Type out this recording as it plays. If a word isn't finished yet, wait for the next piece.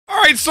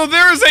right, so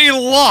there's a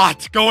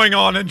lot going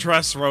on in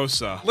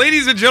Dressrosa.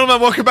 Ladies and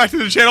gentlemen, welcome back to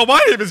the channel. My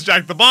name is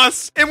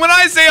JackTheBus, and when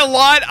I say a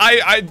lot,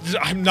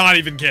 I'm not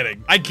even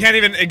kidding. I can't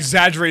even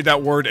exaggerate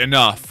that word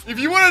enough. If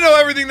you want to know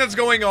everything that's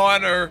going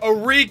on, or a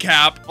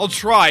recap, I'll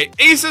try.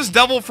 Ace's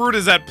Devil Fruit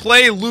is at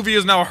play. Luffy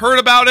has now heard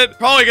about it.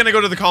 Probably gonna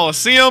go to the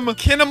Coliseum.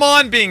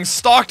 Kinemon being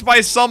stalked by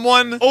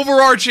someone.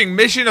 Overarching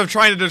mission of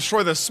trying to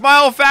destroy the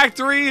Smile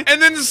Factory.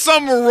 And then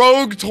some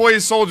rogue toy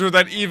soldier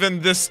that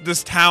even this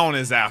town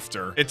is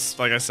after. It's,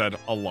 like I said,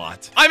 a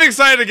lot. I'm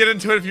excited to get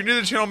into it. If you're new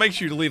to the channel, make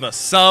sure you leave a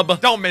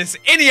sub. Don't miss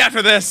any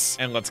after this.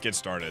 And let's get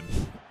started.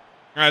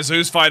 All right, so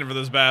who's fighting for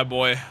this bad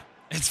boy?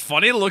 It's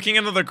funny looking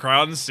into the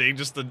crowd and seeing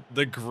just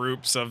the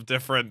groups of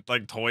different,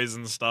 like, toys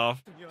and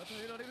stuff.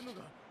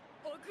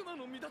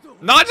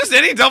 Not just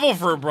any devil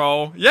fruit,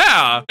 bro.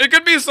 Yeah, it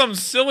could be some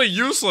silly,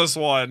 useless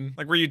one.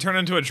 Like where you turn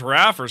into a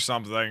giraffe or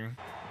something.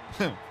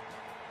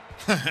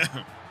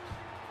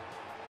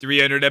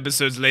 300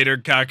 episodes later,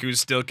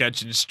 Kaku's still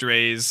catching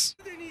strays.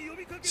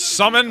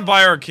 Summoned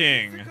by our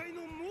king.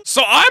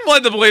 So I'm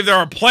led to believe there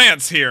are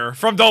plants here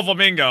from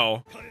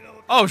Doflamingo.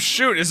 Oh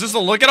shoot, is this a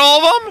look at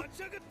all of them?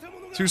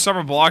 2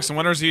 summer blocks, and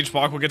winners of each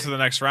block will get to the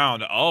next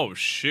round. Oh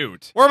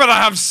shoot. We're about to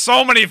have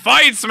so many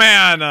fights,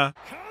 man.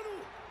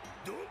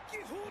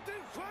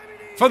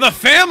 For the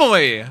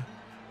family.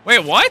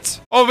 Wait,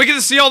 what? Oh, we get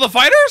to see all the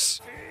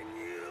fighters?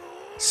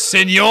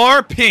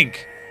 Senor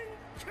Pink.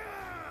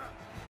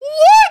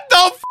 What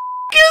the f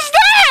is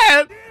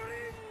that?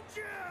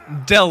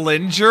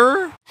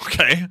 Dellinger?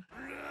 Okay.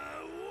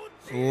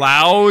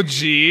 Lao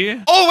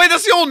G. Oh, wait,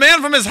 that's the old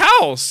man from his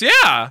house.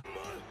 Yeah.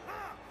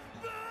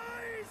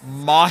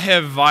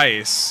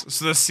 Mahevice.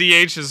 So the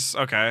CH is,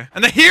 okay.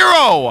 And the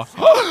hero.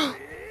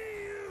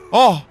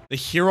 Oh, the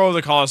hero of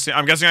the Coliseum.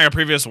 I'm guessing like a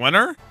previous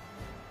winner?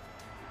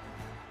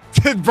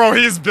 Bro,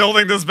 he's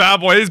building this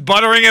bad boy. He's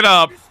buttering it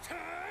up.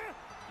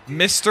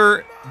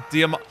 Mr.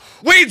 Diamante.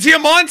 Wait,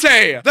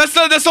 Diamante! That's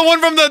the one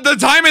from the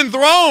Diamond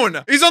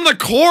Throne! He's on the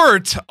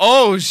court!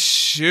 Oh,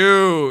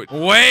 shoot.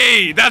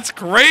 Wait, that's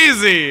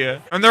crazy!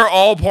 And they're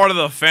all part of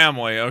the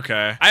family,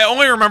 okay. I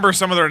only remember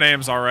some of their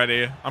names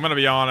already. I'm gonna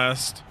be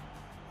honest.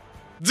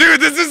 Dude,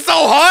 this is so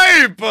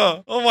hype!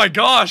 Oh my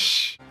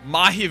gosh.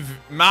 Mahivise.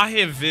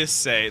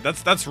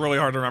 That's really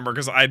hard to remember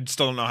because I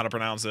still don't know how to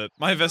pronounce it.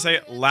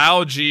 Mahivise,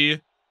 Lao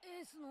G,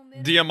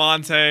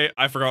 Diamante.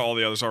 I forgot all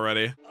the others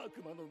already.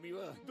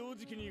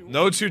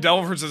 No 2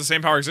 devil fruits of the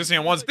same power existing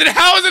at once. Then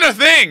how is it a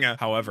thing?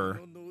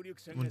 However,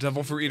 when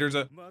devil fruit eaters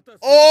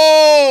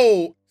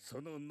oh!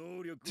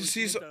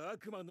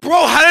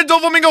 Bro, how did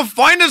Doflamingo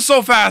find it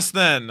so fast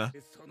then?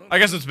 I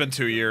guess it's been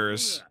 2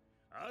 years.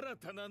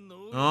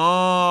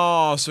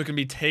 Oh, so it can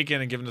be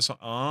taken and given to some.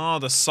 Oh,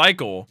 the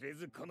cycle.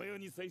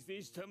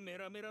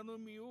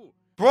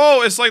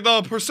 Bro, it's like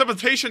the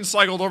precipitation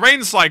cycle, the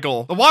rain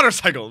cycle, the water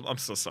cycle. I'm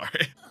so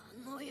sorry.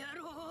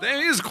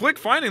 Damn, he's quick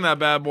finding that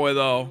bad boy,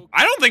 though.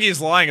 I don't think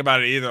he's lying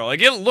about it either. Like,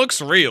 it looks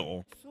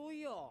real.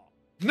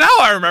 Now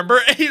I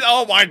remember.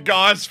 Oh my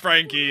gosh,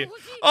 Frankie.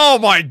 Oh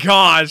my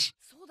gosh.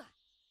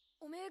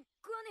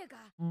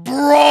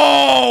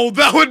 Bro,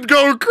 that would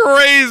go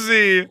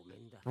crazy.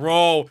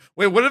 Bro,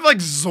 wait, what if,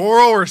 like,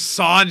 Zoro or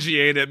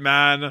Sanji ate it,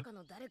 man?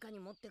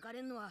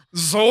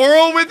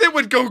 Zoro with it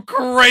would go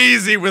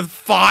crazy with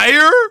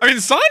fire? I mean,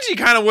 Sanji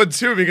kind of would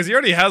too, because he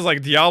already has,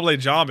 like, Diable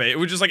Jambe. It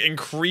would just, like,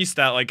 increase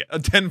that, like, a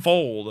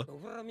tenfold.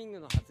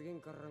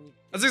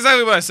 That's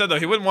exactly what I said, though.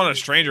 He wouldn't want a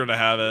stranger to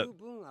have it.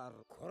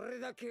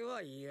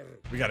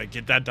 We gotta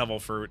get that devil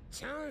fruit.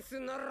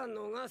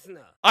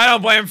 I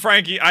don't blame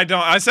Frankie. I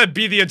don't. I said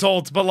be the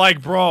adult, but,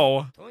 like,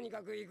 bro.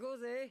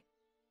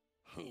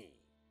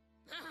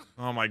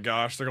 Oh my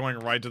gosh, they're going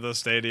right to the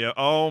stadium.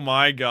 Oh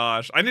my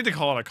gosh. I need to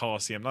call it a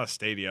Coliseum, not a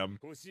stadium.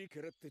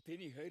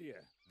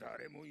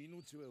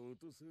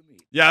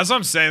 Yeah, that's what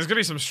I'm saying. There's gonna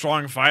be some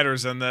strong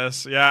fighters in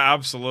this. Yeah,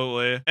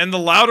 absolutely. And the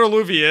louder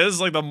Luffy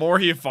is, like, the more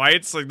he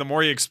fights, like, the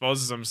more he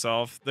exposes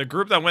himself. The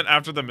group that went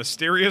after the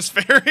mysterious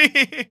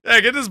fairy.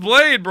 Yeah, get this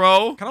blade,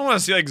 bro. Kinda wanna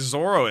see, like,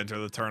 Zoro enter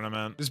the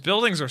tournament. These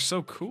buildings are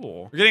so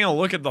cool. We're getting a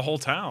look at the whole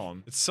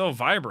town. It's so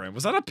vibrant.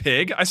 Was that a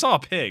pig? I saw a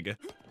pig.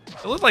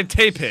 It looked like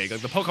Tay-Pig,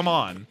 like the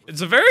Pokemon. It's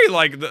a very,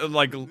 like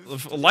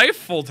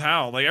lifeful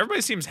town. Like,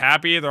 everybody seems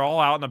happy. They're all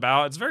out and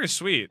about. It's very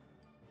sweet.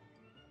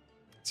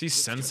 Is he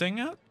sensing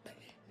it?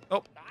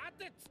 Oh.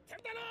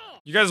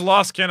 You guys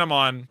lost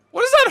Kinemon.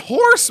 What is that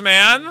horse,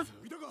 man?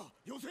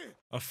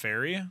 A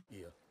fairy?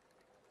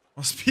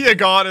 Must be a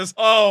goddess.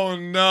 Oh,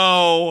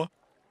 no.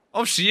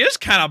 Oh, she is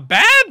kind of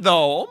bad,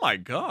 though. Oh, my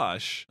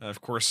gosh. And of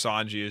course,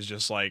 Sanji is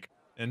just, like,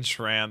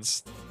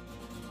 entranced.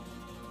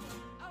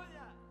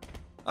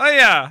 Oh,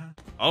 yeah.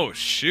 Oh,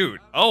 shoot.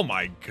 Oh,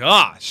 my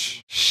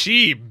gosh.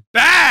 She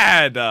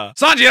bad.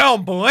 Sanji, I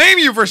don't blame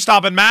you for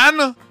stopping, man.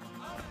 Oh.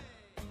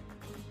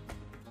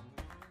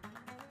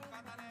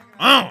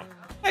 I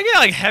get,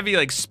 like, heavy,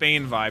 like,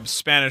 Spain vibes.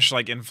 Spanish,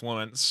 like,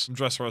 influence from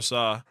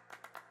Dressrosa.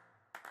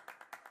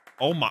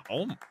 Oh, my.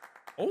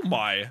 Oh,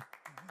 my.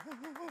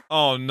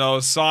 Oh, no.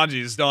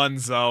 Sanji's done,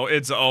 so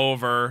it's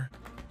over.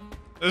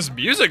 This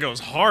music goes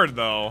hard,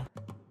 though.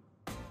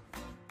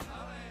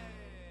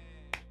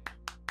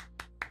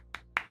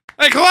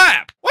 Hey,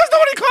 clap! Why is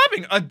nobody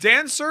clapping? A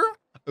dancer?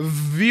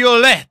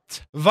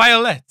 Violet.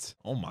 Violet.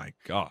 Oh my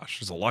gosh,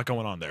 there's a lot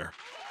going on there.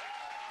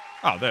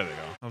 Oh, there they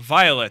go.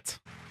 Violet.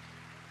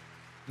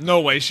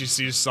 No way she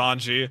sees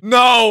Sanji.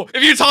 No!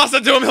 If you toss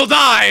it to him, he'll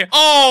die!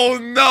 Oh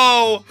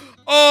no!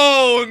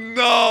 Oh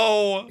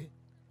no!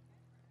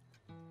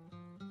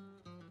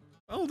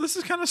 Oh, this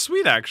is kind of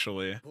sweet,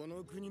 actually.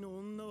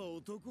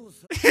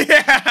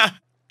 Yeah!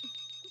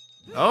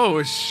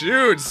 Oh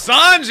shoot,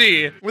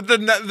 Sanji with the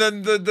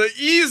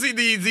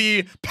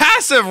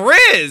passive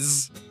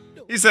Riz.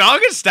 He said, "I'll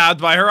get stabbed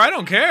by her. I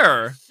don't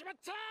care."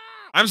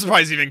 I'm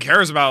surprised he even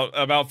cares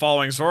about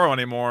following Zoro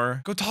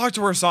anymore. Go talk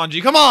to her,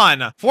 Sanji. Come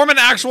on, form an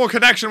actual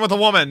connection with a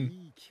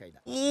woman.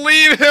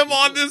 Leave him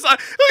on this side.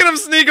 Look at him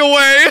sneak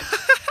away.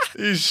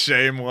 He's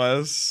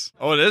shameless.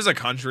 Oh, it is a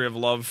country of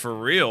love for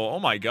real. Oh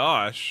my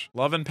gosh,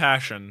 love and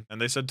passion. And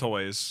they said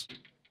toys.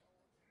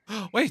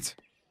 Wait.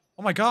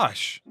 Oh my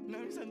gosh.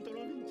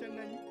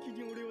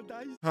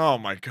 Oh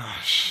my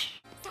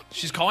gosh.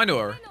 She's calling to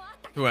her.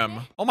 To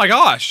him. Oh my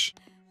gosh.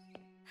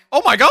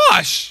 Oh my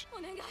gosh.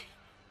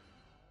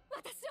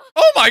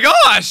 Oh my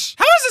gosh.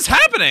 How is this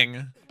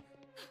happening?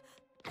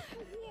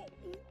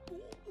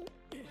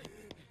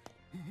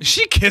 Is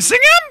she kissing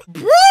him?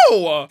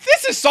 Bro,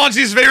 this is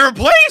Sanji's favorite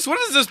place. What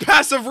is this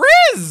passive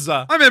Riz?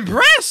 I'm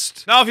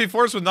impressed. Now if he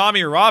flirts with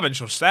Nami or Robin,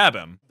 she'll stab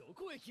him.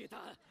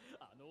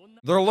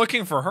 They're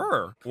looking for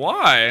her.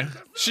 Why?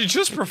 She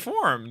just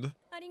performed.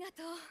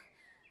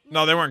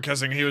 No, they weren't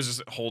kissing. He was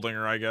just holding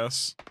her, I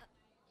guess.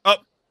 Oh.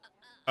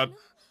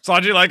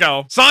 Sanji, let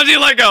go. Sanji,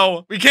 let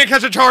go. We can't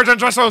catch a charge on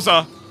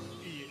Dressrosa.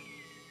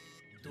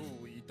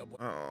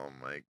 Oh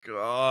my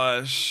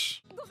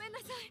gosh.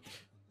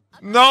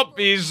 Nope,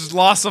 he's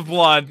loss of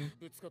blood.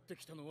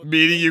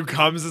 Meeting you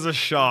comes as a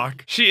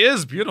shock. She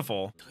is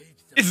beautiful.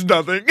 It's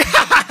nothing.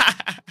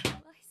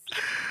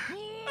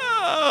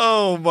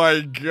 Oh my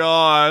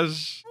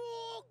gosh.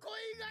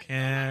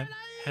 Can't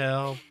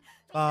help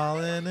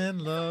falling in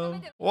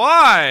love.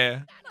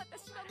 Why?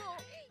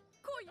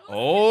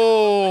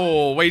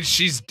 Oh, wait,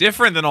 she's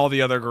different than all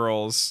the other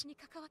girls.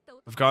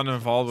 Have gotten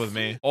involved with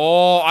me.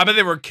 Oh, I bet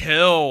they were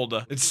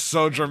killed. It's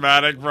so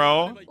dramatic,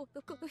 bro.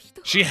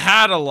 She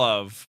had a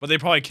love, but they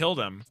probably killed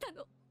him.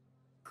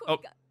 Oh.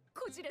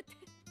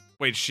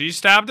 Wait, she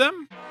stabbed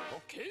him?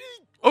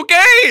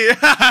 Okay.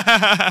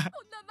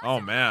 Oh,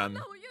 man.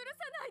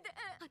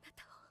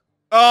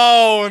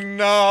 Oh,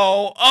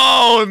 no.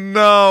 Oh,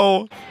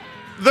 no.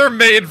 They're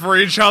made for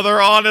each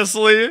other,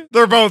 honestly.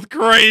 They're both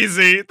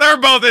crazy. They're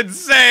both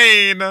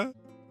insane.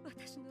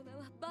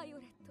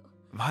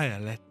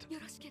 Violet.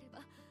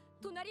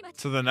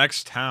 To the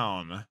next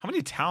town. How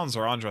many towns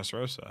are on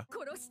Dressrosa?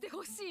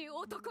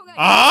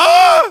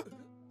 Ah!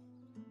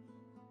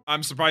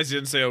 I'm surprised he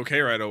didn't say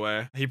okay right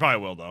away. He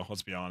probably will, though.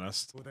 Let's be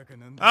honest.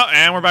 Oh,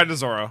 and we're back to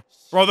Zoro.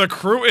 Bro, the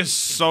crew is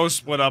so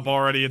split up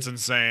already. It's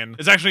insane.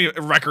 It's actually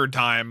record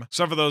time.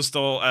 Except for those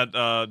still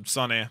at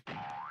Sunny.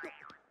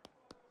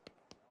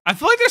 I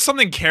feel like there's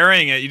something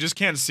carrying it. You just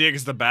can't see it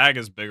because the bag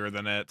is bigger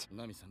than it.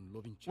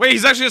 Wait,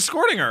 he's actually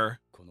escorting her.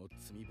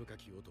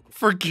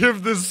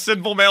 Forgive this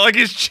sinful man, like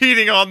he's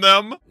cheating on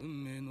them.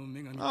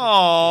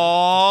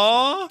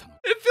 Aww.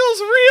 It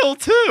feels real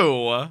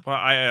too. But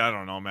I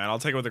don't know, man. I'll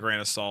take it with a grain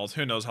of salt.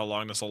 Who knows how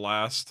long this will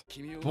last.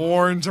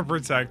 Born to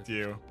protect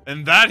you.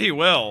 And that he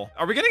will.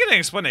 Are we gonna get an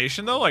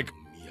explanation though? Like,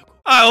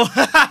 oh,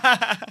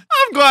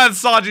 I'm glad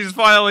Sanji's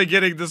finally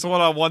getting this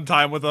one-on-one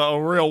time with a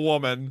real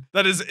woman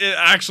that is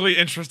actually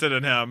interested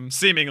in him,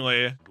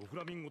 seemingly.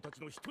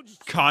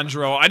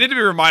 Conjuro. I need to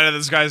be reminded of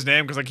this guy's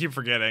name because I keep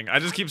forgetting. I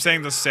just keep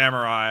saying the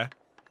samurai.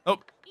 Oh.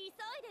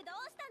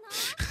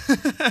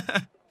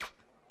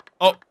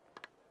 Oh.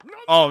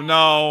 Oh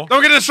no.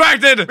 Don't get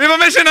distracted! We have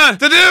a mission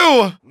to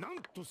do!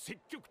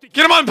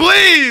 Get him on,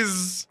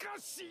 please!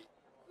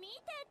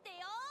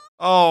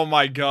 Oh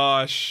my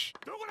gosh.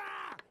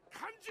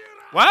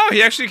 Wow,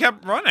 he actually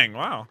kept running.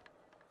 Wow.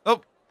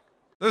 Oh,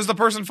 there's the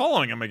person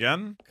following him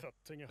again.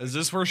 Is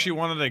this where she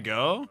wanted to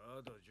go?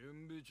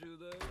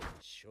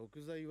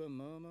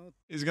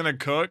 He's gonna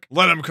cook?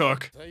 Let him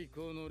cook.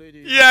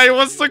 Yeah, he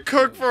wants to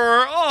cook for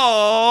her.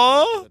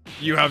 Aww.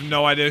 You have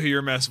no idea who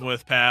you're messing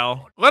with,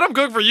 pal. Let him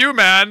cook for you,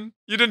 man.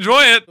 You'd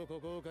enjoy it.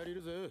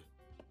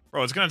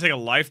 Bro, it's gonna take a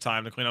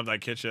lifetime to clean up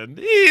that kitchen.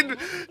 He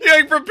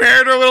like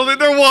prepared her a little bit.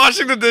 They're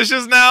washing the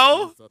dishes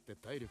now.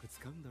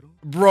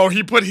 Bro,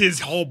 he put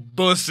his whole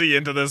bussy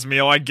into this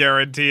meal, I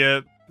guarantee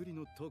it.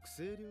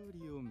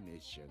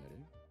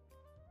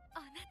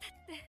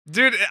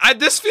 Dude,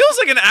 this feels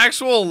like an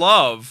actual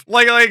love.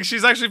 Like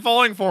she's actually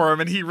falling for him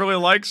and he really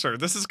likes her.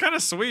 This is kind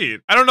of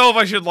sweet. I don't know if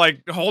I should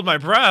like hold my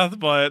breath,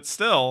 but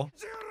still.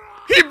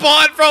 He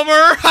bought from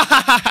her!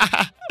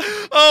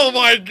 Oh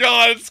my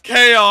god, it's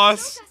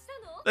chaos.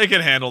 They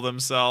can handle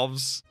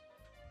themselves.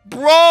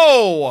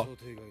 Bro!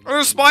 Are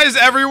there spies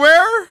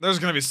everywhere? There's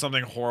gonna be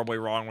something horribly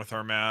wrong with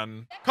her,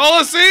 man.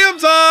 Coliseum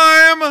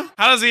time!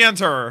 How does he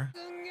enter?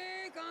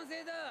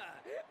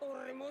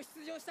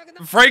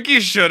 Frankie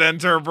should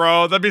enter,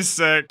 bro. That'd be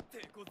sick.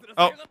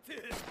 Oh.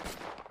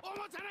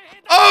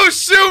 Oh,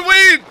 shoot,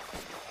 wait!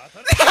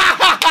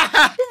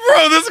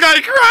 Bro, this guy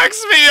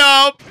cracks me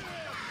up.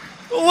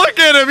 Look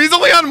at him. He's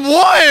only on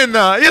one.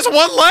 He has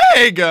one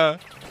leg.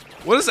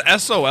 What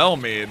does SOL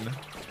mean?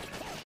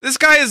 This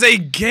guy is a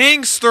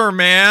gangster,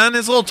 man.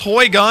 His little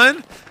toy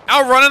gun.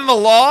 Outrunning the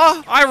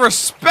law? I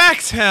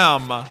respect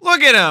him.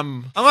 Look at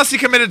him. Unless he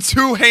committed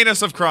too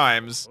heinous of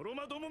crimes.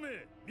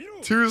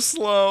 Too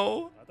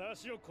slow.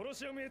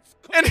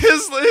 And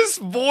his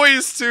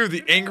voice, too.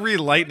 The angry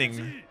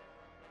lightning.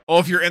 Oh,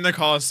 if you're in the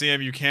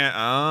Coliseum, you can't.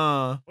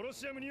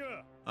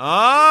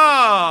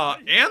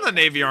 And the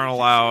Navy aren't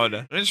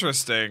allowed.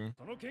 Interesting.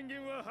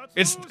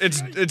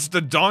 It's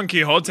the Don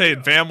Quixote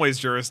family's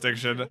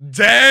jurisdiction.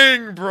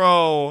 Dang,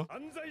 bro.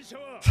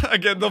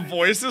 Again, the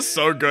voice is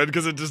so good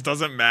because it just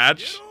doesn't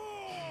match.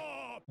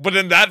 But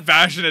in that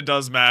fashion, it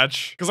does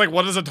match. Because, like,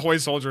 what does a toy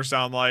soldier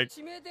sound like?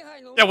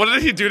 Yeah, what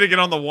did he do to get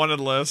on the wanted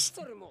list?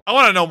 I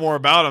want to know more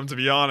about him, to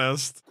be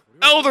honest.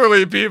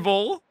 Elderly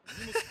people.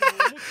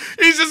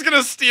 He's just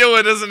gonna steal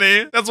it, isn't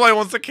he? That's why he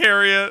wants to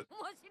carry it.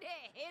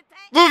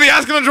 Luffy,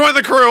 ask him to join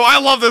the crew. I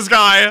love this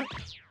guy.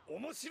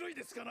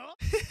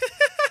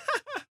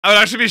 I would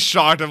actually be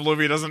shocked if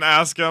Luffy doesn't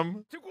ask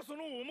him.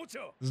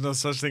 There's no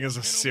such thing as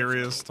a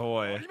serious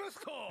toy.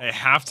 They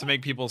have to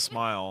make people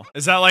smile.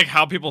 Is that like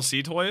how people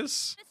see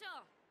toys?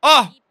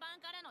 Oh!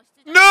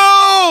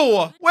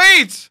 No!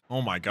 Wait!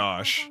 Oh my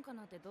gosh.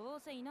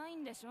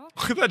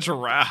 Look at that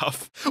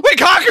giraffe. Wait,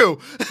 Kaku!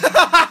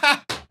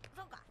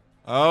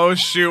 Oh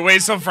shoot,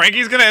 wait, so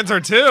Frankie's gonna enter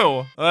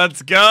too.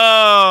 Let's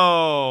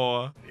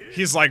go.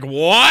 He's like,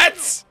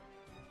 what?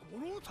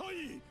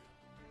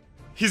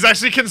 He's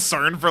actually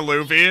concerned for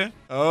Luffy.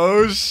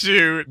 Oh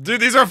shoot.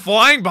 Dude, these are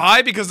flying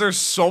by because there's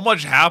so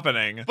much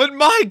happening. But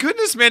my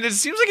goodness, man, it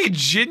seems like a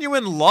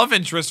genuine love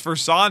interest for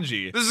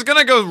Sanji. This is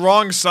gonna go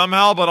wrong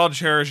somehow, but I'll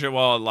cherish it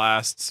while it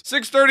lasts.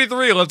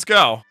 6:33, let's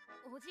go.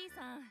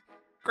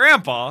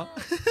 Grandpa.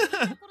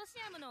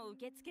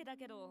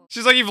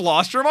 She's like, you've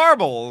lost your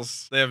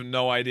marbles. They have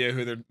no idea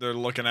who they're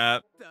looking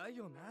at.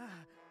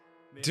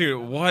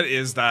 Dude, what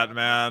is that,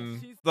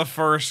 man? The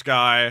first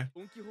guy.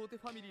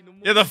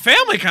 Yeah, the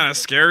family kind of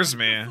scares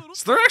me.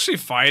 So they're actually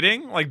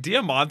fighting? Like,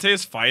 Diamante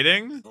is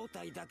fighting?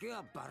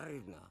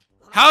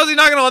 How is he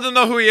not gonna let them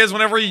know who he is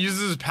whenever he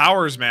uses his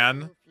powers,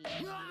 man?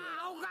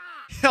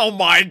 Oh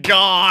my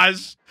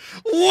gosh.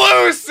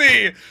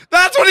 Lucy!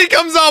 That's what he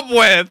comes up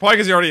with! Probably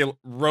because he already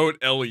wrote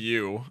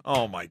LU.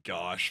 Oh my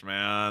gosh,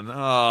 man.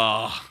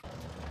 Oh,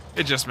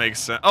 it just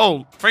makes sense.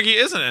 Oh, Frankie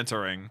isn't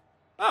entering.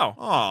 Oh,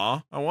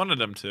 aw, I wanted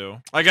him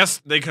to. I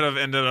guess they could have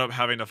ended up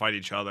having to fight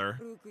each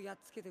other.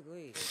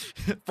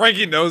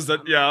 Frankie knows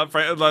that, yeah,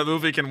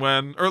 Luffy can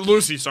win. Or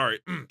Lucy, sorry.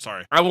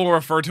 Sorry. I will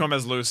refer to him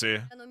as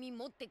Lucy.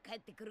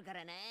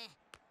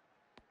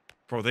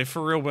 Bro, they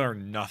for real wear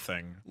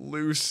nothing.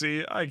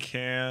 Lucy, I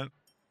can't.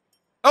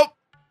 Oh!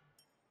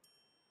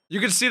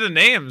 You can see the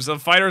names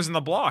of fighters in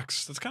the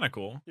blocks. That's kind of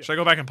cool. Should I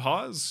go back and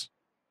pause?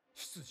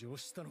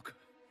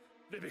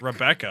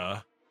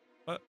 Rebecca.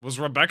 What? Was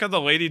Rebecca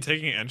the lady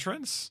taking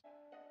entrance?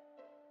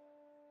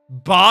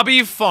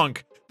 Bobby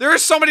Funk. There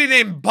is somebody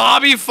named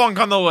Bobby Funk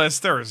on the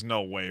list. There is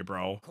no way,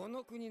 bro.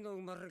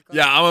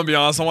 Yeah, I'm gonna be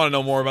honest. I want to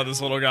know more about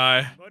this little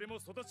guy.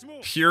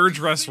 Pure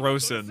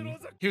Dressrosa.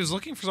 He was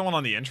looking for someone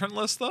on the entrant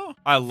list, though?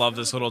 I love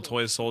this little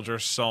toy soldier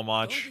so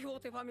much.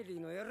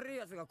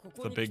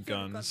 The big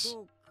guns.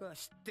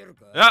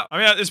 Yeah, I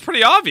mean, it's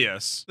pretty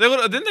obvious.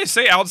 Didn't they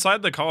say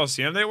outside the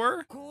Coliseum they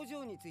were?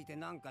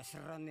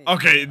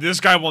 Okay, this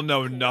guy will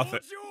know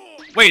nothing.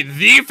 Wait,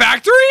 the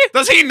factory?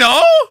 Does he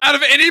know? Out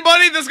of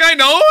anybody, this guy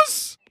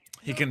knows?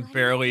 He can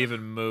barely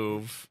even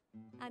move.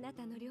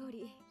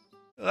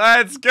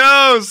 Let's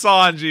go,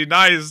 Sanji.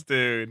 Nice,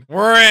 dude.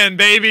 We're in,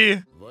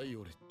 baby.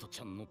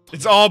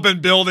 It's all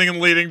been building and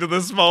leading to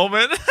this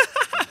moment.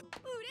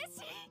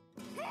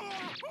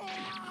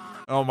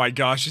 Oh my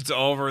gosh, it's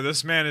over.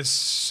 This man is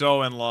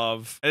so in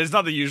love. It's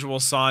not the usual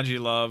Sanji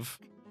love.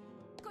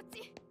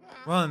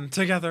 Run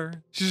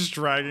together. She's just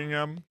dragging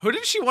him. Who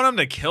did she want him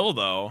to kill,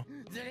 though?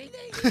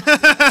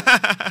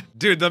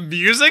 Dude, the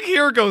music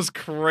here goes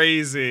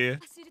crazy.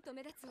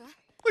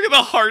 Look at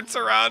the hearts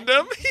around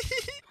him.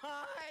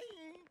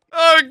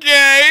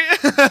 Okay.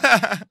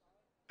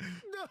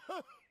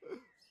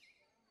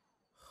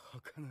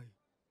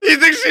 He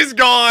thinks she's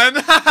gone.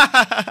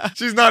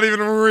 She's not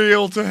even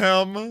real to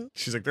him.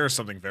 She's like, there's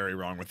something very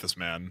wrong with this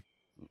man.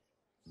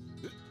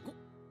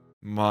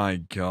 My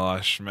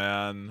gosh,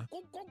 man.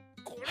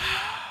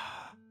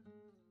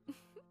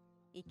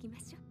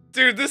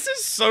 Dude, this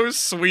is so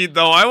sweet,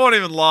 though. I won't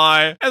even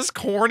lie. As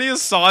corny as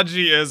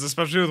Sanji is,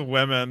 especially with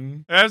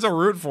women, I have to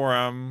root for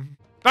him.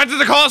 Back to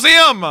the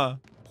Coliseum!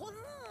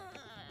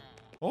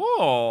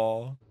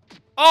 Oh.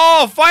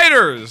 Oh,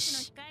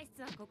 fighters!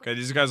 Okay,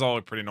 these guys all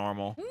look pretty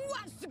normal.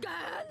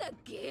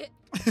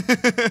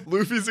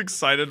 Luffy's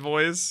excited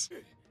voice.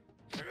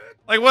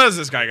 Like, what is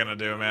this guy gonna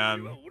do,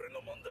 man?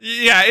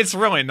 Yeah, it's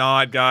really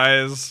not,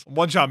 guys.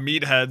 One-shot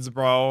meatheads,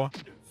 bro.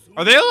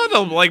 Are they allowed to,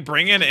 like,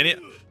 bring in any...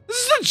 This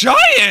is a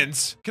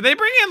giant! Can they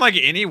bring in, like,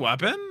 any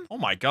weapon? Oh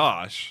my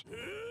gosh.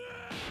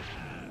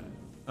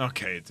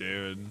 Okay,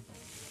 dude.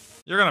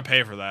 You're gonna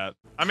pay for that.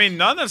 I mean,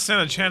 none that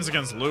stand a chance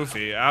against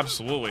Luffy.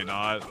 Absolutely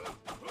not.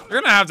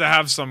 You're gonna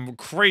have some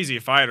crazy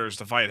fighters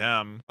to fight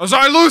him. Oh,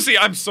 sorry, Lucy!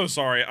 I'm so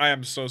sorry. I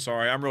am so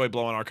sorry. I'm really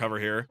blowing our cover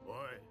here.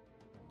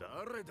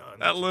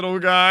 That little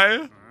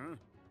guy.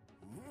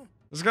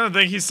 Is gonna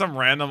think he's some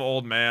random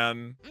old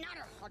man.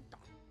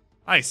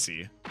 I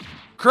see.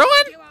 Krillin?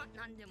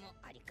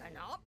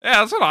 Yeah,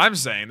 that's what I'm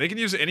saying. They can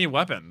use any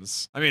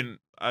weapons. I mean,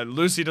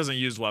 Lucy doesn't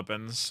use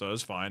weapons, so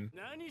it's fine.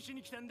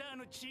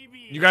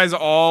 You guys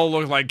all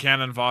look like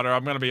cannon fodder,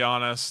 I'm gonna be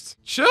honest.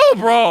 Chill,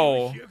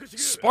 bro!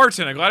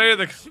 Spartan, a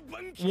gladiator that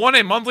won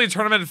a monthly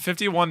tournament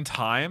 51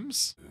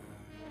 times?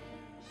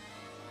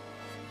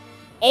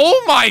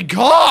 Oh my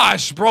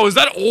gosh, bro, is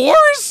that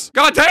ores?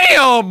 God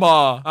damn!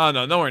 Oh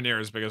no, nowhere near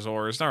as big as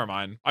ores, never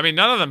mind. I mean,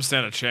 none of them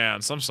stand a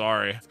chance, I'm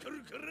sorry.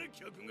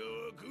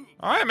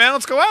 All right, man,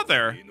 let's go out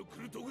there.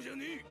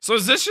 So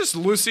is this just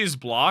Lucy's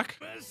block?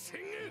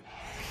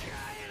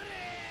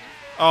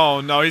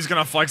 Oh no, he's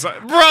gonna flex. Bro,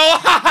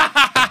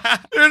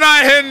 you're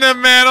not hitting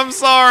him, man, I'm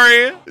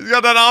sorry. He's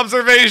got that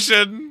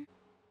observation.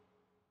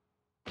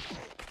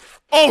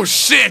 Oh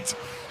shit!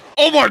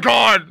 Oh my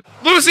god!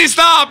 Lucy,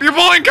 stop! You're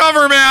pulling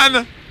cover,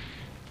 man!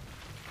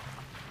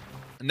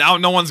 Now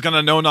no one's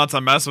gonna know not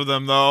to mess with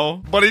him,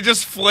 though. But he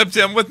just flipped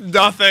him with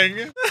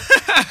nothing.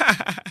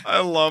 I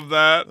love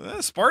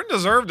that. Spartan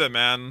deserved it,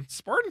 man.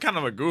 Spartan kind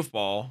of a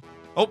goofball.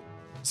 Oh,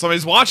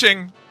 somebody's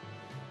watching.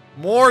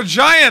 More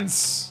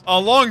giants! A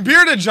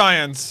long-bearded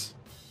giant.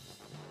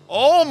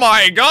 Oh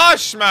my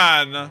gosh,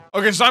 man.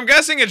 Okay, so I'm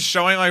guessing it's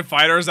showing like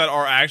fighters that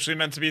are actually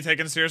meant to be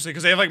taken seriously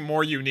because they have like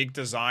more unique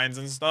designs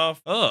and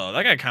stuff. Oh,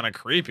 that guy kind of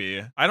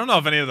creepy. I don't know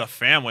if any of the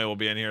family will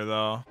be in here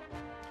though.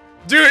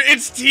 Dude,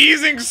 it's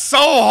teasing so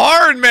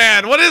hard,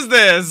 man. What is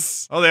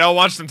this? Oh, they all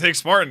watched him take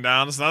Spartan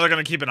down, so now they're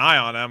gonna keep an eye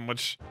on him,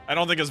 which I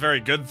don't think is a very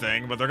good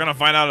thing, but they're gonna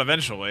find out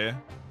eventually.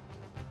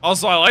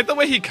 Also, I like the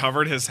way he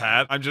covered his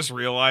hat. I'm just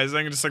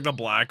realizing, just like the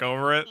black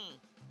over it.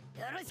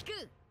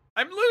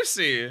 I'm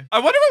Lucy. I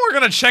wonder if we're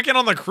gonna check in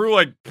on the crew,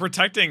 like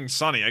protecting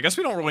Sunny. I guess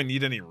we don't really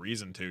need any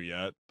reason to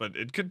yet, but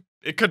it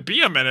could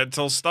be a minute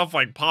till stuff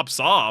like pops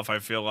off. I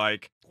feel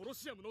like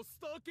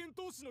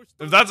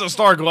if that's a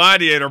star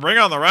gladiator, bring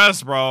on the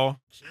rest, bro.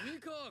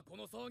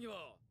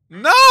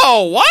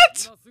 No,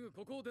 what?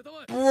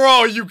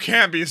 Bro, you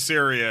can't be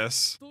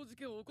serious.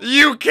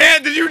 You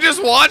can't. Did you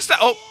just watch that?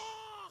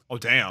 Oh,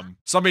 damn.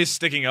 Somebody's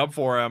sticking up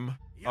for him.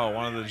 Oh,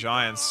 one of the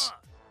giants.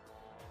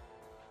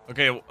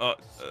 Okay, all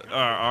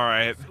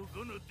right.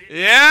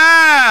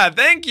 Yeah,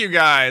 thank you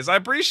guys. I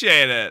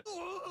appreciate it.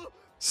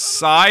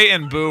 Sai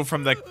and Boo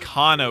from the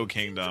Kano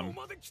Kingdom.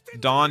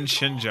 Don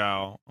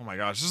Chinjao. Oh my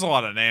gosh, there's a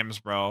lot of names,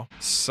 bro.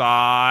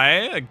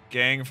 Sai, a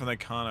gang from the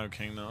Kano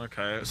Kingdom.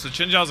 Okay, so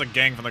Chinjao's a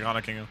gang from the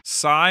Kano Kingdom.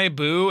 Sai,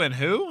 Boo, and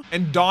who?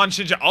 And Don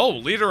Chinjao. Oh,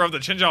 leader of the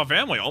Chinjao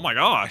family. Oh my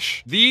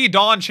gosh. The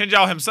Don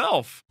Chinjao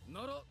himself.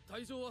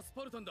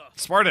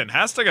 Spartan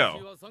has to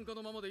go.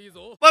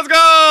 Let's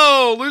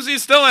go!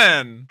 Lucy's still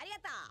in.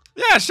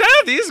 Yeah, shout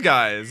out these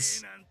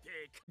guys.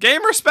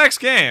 Game respects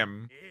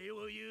game.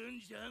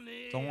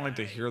 Don't like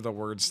to hear the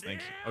words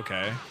think.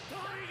 Okay.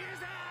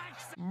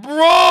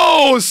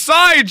 Bro,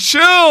 Sai,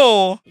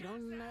 chill.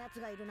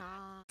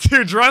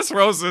 Dude,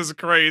 Dressrosa is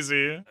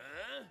crazy.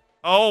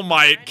 Oh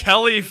my,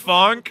 Kelly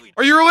Funk.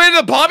 Are you related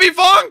to Bobby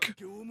Funk?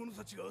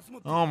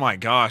 Oh my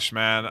gosh,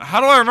 man.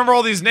 How do I remember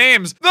all these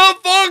names? The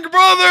Funk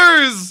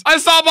Brothers! I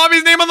saw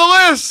Bobby's name on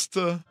the list!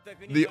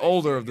 The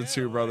older of the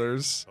two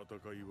brothers.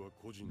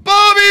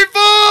 Bobby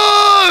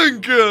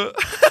Funk!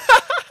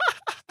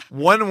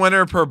 One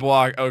winner per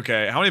block.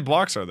 Okay, how many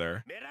blocks are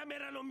there?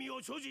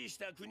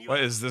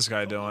 What is this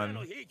guy doing?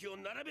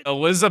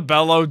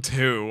 Elisabello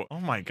 2. Oh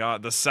my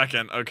god, the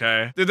second.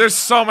 Okay. Dude, there's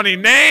so many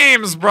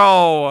names,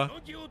 bro!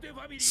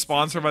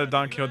 Sponsored by the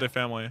Don Quixote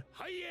family.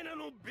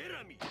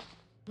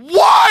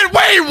 What?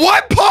 Wait,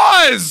 what?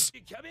 Pause!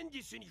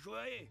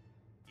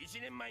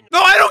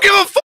 No, I don't give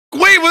a fuck.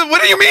 Wait,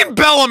 what do you mean,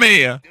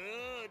 Bellamy?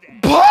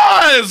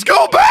 Pause!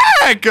 Go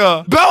back!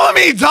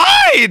 Bellamy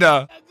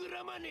died!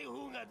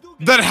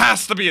 That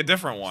has to be a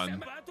different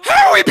one.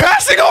 How are we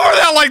passing over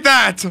that like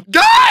that?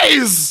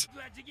 Guys!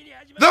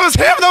 That was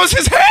him! That was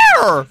his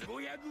hair!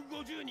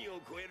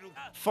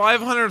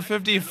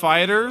 550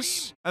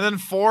 fighters? And then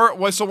four,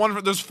 wait, so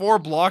there's 4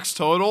 blocks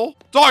total?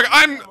 Dog,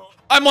 I'm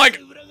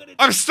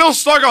still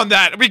stuck on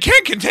that. We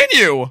can't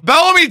continue.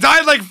 Bellamy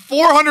died like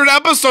 500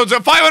 episodes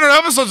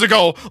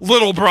ago,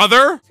 little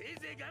brother.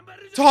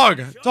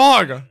 Dog.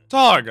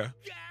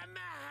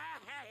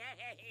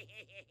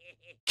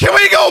 Can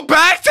we go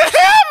back to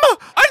him?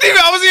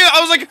 I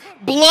was like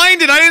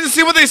blinded. I didn't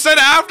see what they said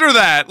after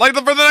that. Like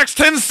for the next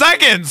 10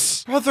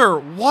 seconds. Brother,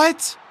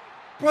 what?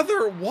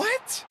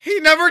 He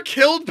never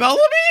killed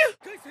Bellamy?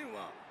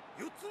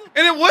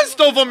 And it was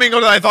Doflamingo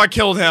that I thought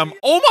killed him.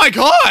 Oh my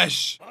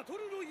gosh.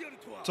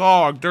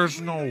 Dog,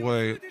 there's no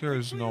way.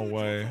 There's no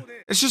way.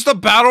 It's just a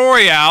battle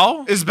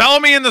royale? Is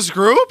Bellamy in this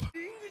group?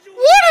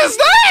 What is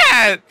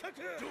that?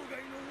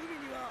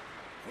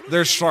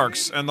 There's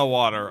sharks in the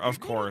water, of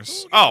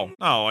course. Oh,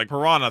 no, like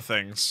piranha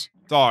things.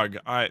 Dog,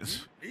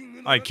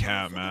 I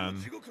can't, man.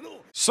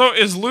 So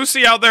is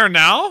Lucy out there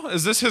now?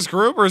 Is this his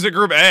group or is it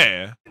group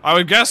A? I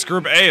would guess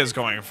group A is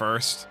going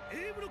first.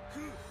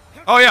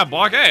 Oh yeah,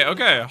 block A.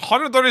 Okay,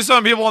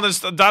 137 people on this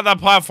that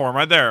platform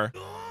right there.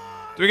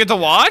 Do we get to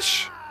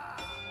watch?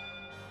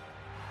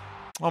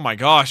 Oh my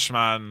gosh,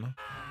 man.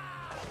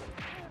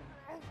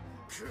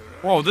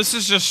 Whoa, this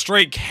is just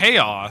straight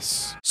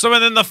chaos. So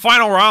and then the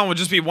final round would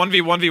just be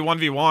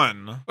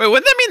 1v1v1v1. Wait,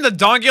 wouldn't that mean the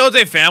Don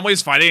Quixote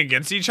families fighting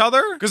against each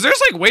other? Because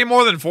there's like way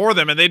more than 4 of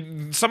them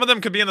and some of them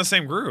could be in the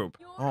same group.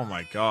 Oh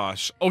my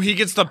gosh. Oh, he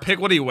gets to pick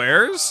what he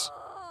wears?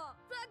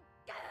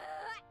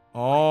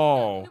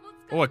 Oh.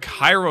 Oh, a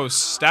Kairos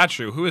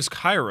statue. Who is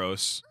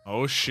Kairos?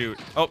 Oh shoot.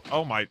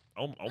 Oh my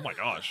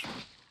gosh.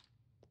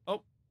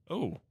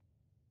 Oh.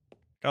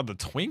 God, the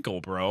twinkle,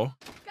 bro.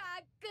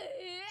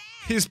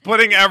 He's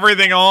putting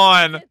everything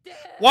on.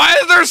 Why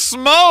is there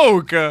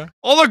smoke?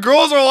 All the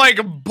girls are like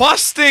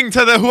busting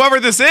to the whoever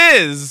this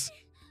is.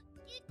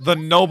 The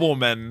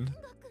nobleman.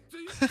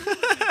 This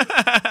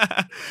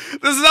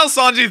is how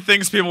Sanji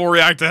thinks people will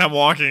react to him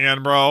walking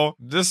in, bro.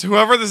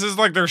 Whoever this is,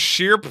 like their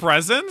sheer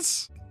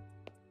presence.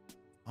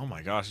 Oh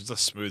my gosh, it's a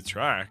smooth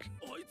track.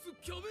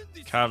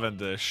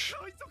 Cavendish.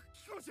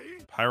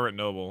 Pirate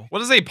noble.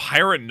 What is a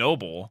pirate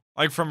noble?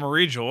 Like from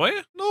Marie Joy?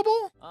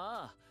 Noble?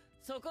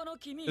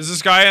 Is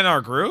this guy in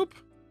our group?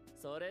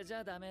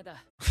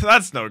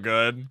 That's no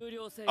good.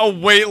 A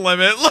weight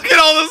limit. Look at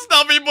all the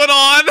stuff he put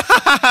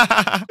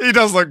on. He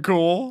does look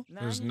cool.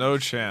 There's no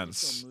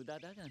chance.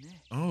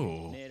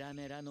 Oh.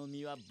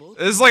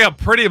 This is like a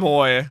pretty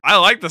boy. I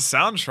like the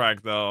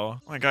soundtrack though.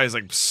 Oh my god, he's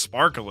like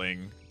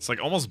sparkling. It's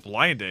like almost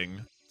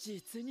blinding.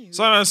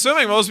 So I'm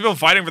assuming most people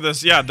fighting for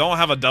this, yeah, don't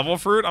have a devil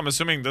fruit. I'm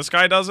assuming this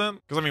guy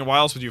doesn't. Because I mean, why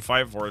else would you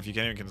fight for it if you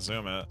can't even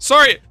consume it?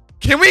 Sorry.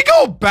 Can we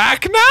go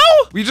back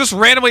now? We just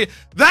randomly...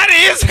 That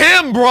is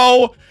him,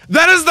 bro!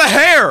 That is the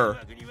hair!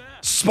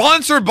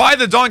 Sponsored by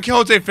the Don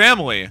Quixote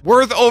family.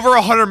 Worth over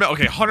 100 million.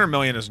 Okay, 100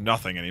 million is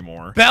nothing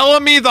anymore.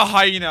 Bellamy the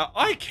hyena.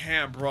 I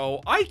can't,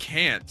 bro. I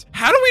can't.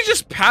 How do we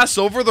just pass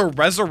over the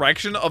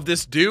resurrection of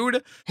this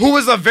dude who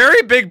was a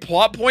very big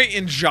plot point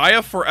in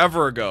Jaya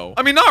forever ago?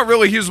 I mean, not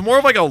really. He was more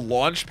of like a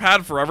launch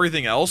pad for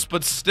everything else,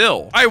 but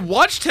still. I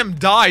watched him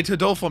die to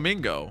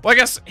Doflamingo. Well, I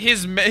guess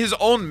his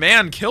own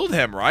man killed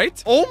him,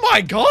 right? Oh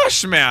my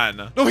gosh,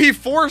 man. No, he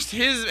forced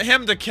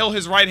him to kill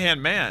his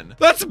right-hand man.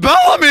 That's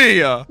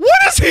Bellamy.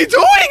 What is he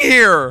doing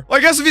here? Well,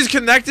 I guess if he's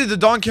connected to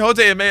Don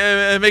Quixote,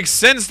 it makes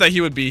sense that he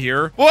would be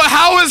here. Well,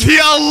 how is he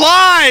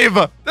alive?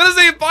 That is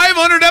a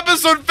 500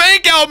 episode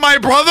fake out, my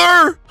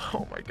brother.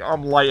 Oh my god,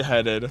 I'm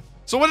lightheaded.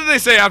 So what did they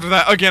say after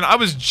that? Again, I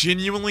was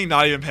genuinely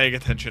not even paying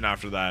attention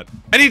after that.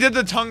 And he did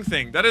the tongue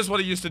thing. That is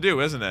what he used to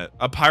do, isn't it?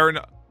 A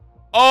pirate.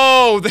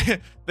 Oh,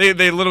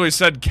 they literally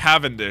said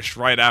Cavendish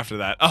right after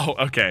that. Oh,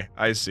 okay.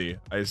 I see.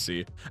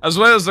 As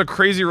well as the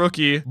crazy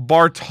rookie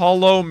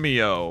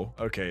Bartolomeo.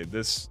 Okay,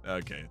 this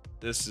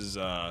is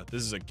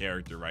a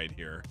character right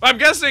here. But I'm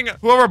guessing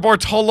whoever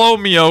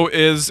Bartolomeo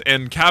is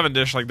and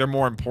Cavendish, like they're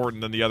more important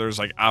than the others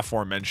like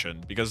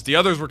aforementioned because the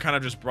others were kind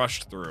of just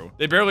brushed through.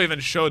 They barely even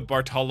showed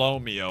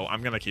Bartolomeo.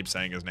 I'm gonna keep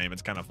saying his name.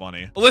 It's kind of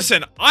funny.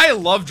 Listen, I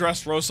love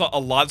Dressrosa a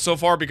lot so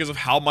far because of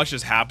how much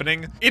is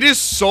happening. It is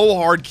so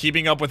hard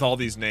keeping up with all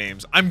these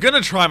names. I'm gonna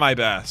try my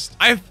best.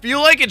 I feel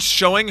like it's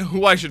showing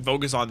who I should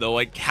focus on though,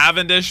 like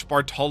Cavendish,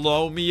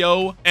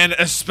 Bartolomeo, and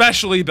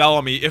especially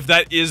Bellamy, if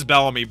that is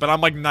Bellamy, but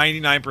I'm like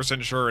 99%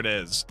 sure it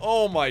is.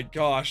 Oh my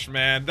gosh,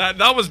 man.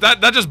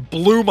 That just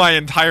blew my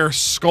entire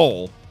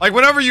skull. Like,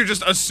 whenever you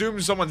just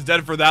assume someone's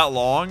dead for that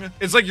long,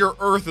 it's like your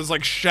earth is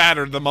like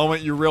shattered the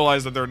moment you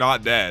realize that they're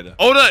not dead.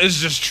 Oda is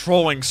just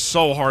trolling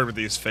so hard with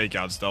these fake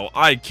outs though.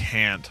 I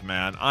can't,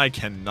 man. I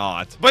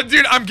cannot. But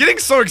dude, I'm getting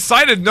so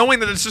excited knowing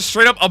that it's just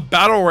straight up a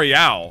battle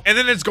royale. And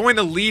then it's going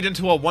to lead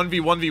into a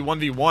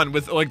 1v1v1v1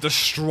 with like the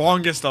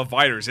strongest of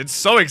fighters. It's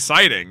so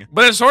exciting.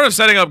 But it's sort of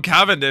setting up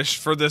Cavendish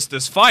for this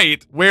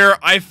fight where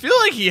I feel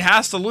like he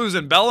has to lose,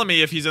 and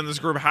Bellamy, if he's in this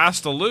group,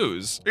 has to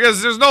lose.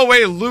 Because there's no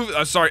way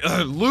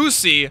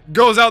Lucy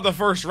goes out the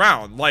first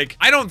round. Like,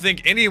 I don't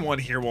think anyone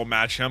here will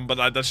match him, but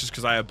that's just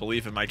because I have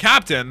belief in my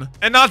captain.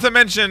 And not to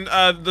mention,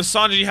 the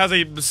Sanji has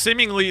a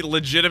seemingly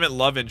legitimate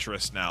love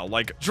interest now.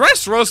 Like,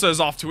 Dressrosa is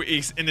off to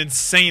an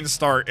insane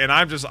start, and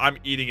I'm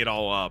eating it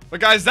all up. But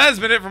guys, that has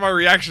been it for my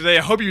reaction today.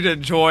 I hope you did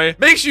enjoy.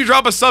 Make sure you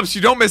drop a sub so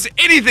you don't miss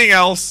anything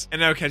else,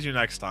 and I'll catch you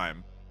next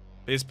time.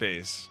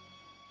 Peace.